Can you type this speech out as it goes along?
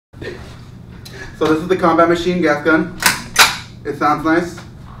So this is the combat machine gas gun. It sounds nice.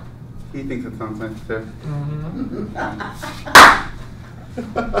 He thinks it sounds nice too.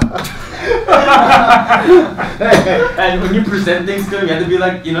 And when you present things to him, you have to be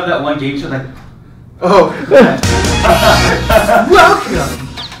like, you know that one game show, like, oh. Welcome.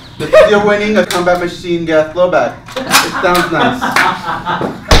 You're winning a combat machine gas blowback. It sounds nice.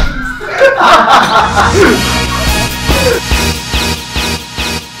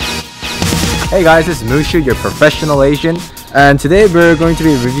 Hey guys, this is Mushu, your professional Asian, and today we're going to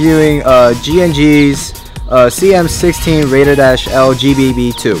be reviewing G&G's CM16 Rated-L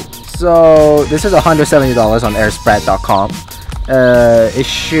GBB2. So this is $170 on airsprat.com. It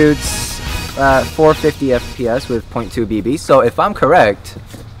shoots at 450 FPS with 0.2 BB. So if I'm correct,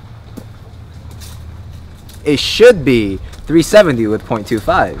 it should be 370 with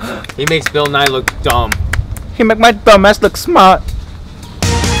 0.25. He makes Bill Nye look dumb. He make my dumb ass look smart.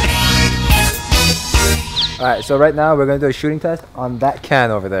 Alright, so right now we're going to do a shooting test on that can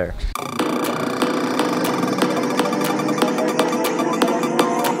over there.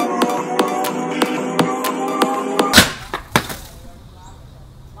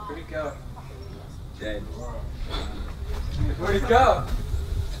 Where'd he go? Dead. Where'd he go?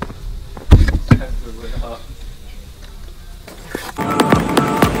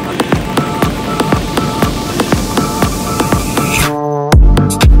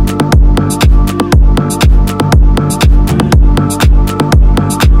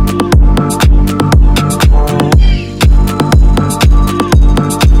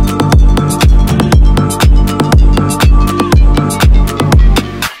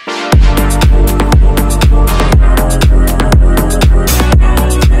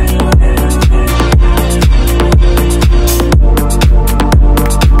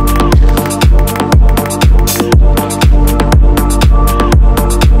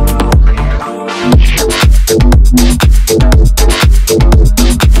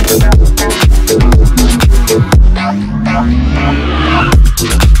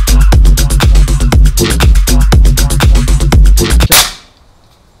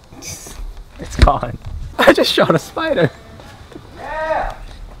 It's gone. I just shot a spider. Yeah!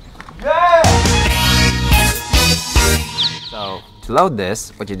 Yeah! So to load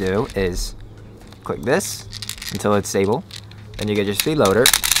this, what you do is click this until it's stable. Then you get your speed loader and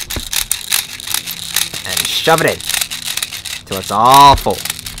shove it in till it's all full.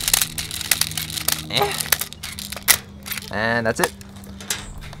 And that's it.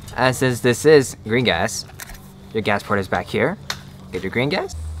 And since this is green gas, your gas port is back here. Get your green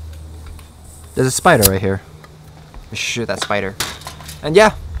gas. There's a spider right here. Shoot that spider. And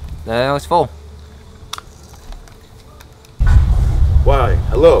yeah, now it's full. Why,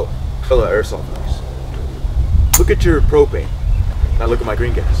 hello, fellow airsofters. Look at your propane. Now look at my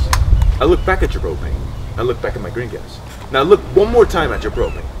green gas. I look back at your propane. I look back at my green gas. Now look one more time at your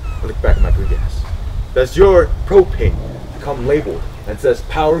propane. I look back at my green gas. Does your propane come labeled and says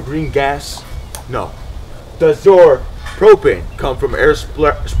power green gas? No. Does your propane come from air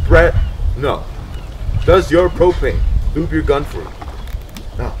spread? No. Does your propane lube your gun free?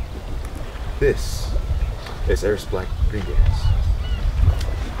 No. This is air splat green gas.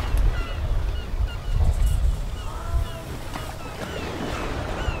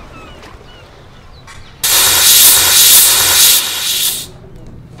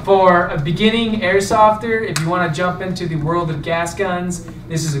 For a beginning airsofter, if you want to jump into the world of gas guns,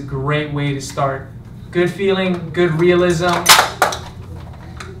 this is a great way to start. Good feeling, good realism.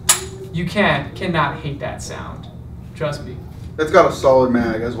 You cannot hate that sound. Trust me. It's got a solid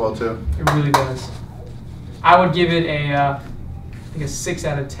mag as well too. It really does. I would give it a, I think a 6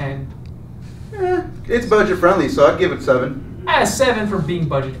 out of 10. It's budget friendly, so I'd give it 7. A 7 for being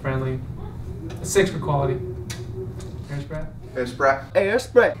budget friendly. A 6 for quality. Airsprat. Airsprat.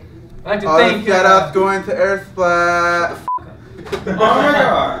 Airsprat. I'd like to thank. Shout out going to Airsplat. Oh my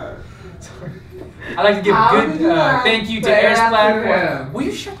god. Sorry. I'd like to give a good thank you to Airsplat. Will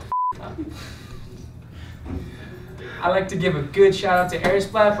you shut the up? I'd like to give a good shout out to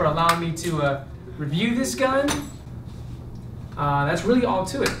Airsplat for allowing me to review this gun. That's really all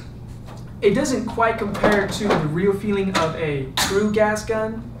to it. It doesn't quite compare to the real feeling of a true gas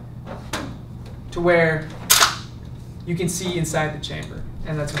gun, to where you can see inside the chamber,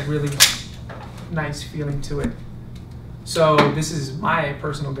 and that's a really nice feeling to it. So this is my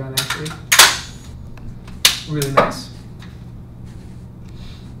personal gun, actually. Really nice.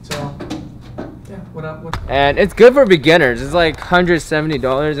 So yeah, what up? And it's good for beginners. It's like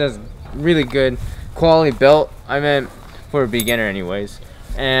 $170. That's really good quality built. I meant for a beginner anyways.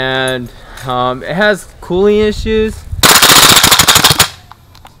 And it has cooling issues.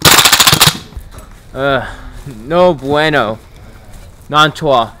 No bueno. Non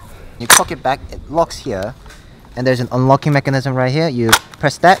chua. You cock it back, it locks here, and there's an unlocking mechanism right here. You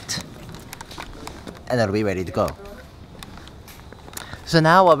press that, and it'll be ready to go. So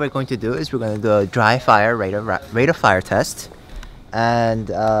now what we're going to do is we're going to do a dry fire rate of fire test, and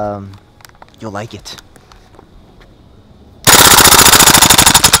you'll like it.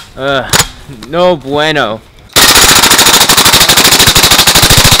 No bueno.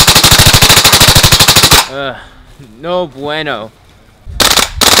 No bueno.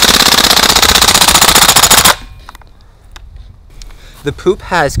 The poop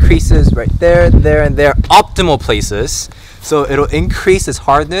has creases right there, there, and there, optimal places. So it'll increase its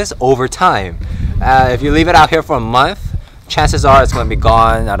hardness over time. If you leave it out here for a month, chances are it's going to be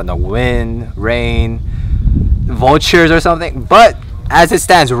gone. I don't know, wind, rain, vultures or something. But as it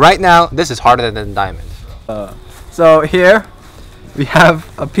stands right now, this is harder than diamond. So here we have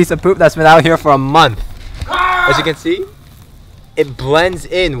a piece of poop that's been out here for a month. As you can see, it blends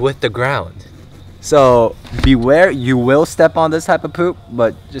in with the ground. So beware, you will step on this type of poop,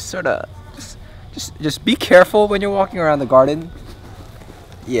 but just be careful when you're walking around the garden.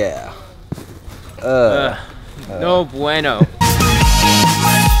 Yeah. No bueno.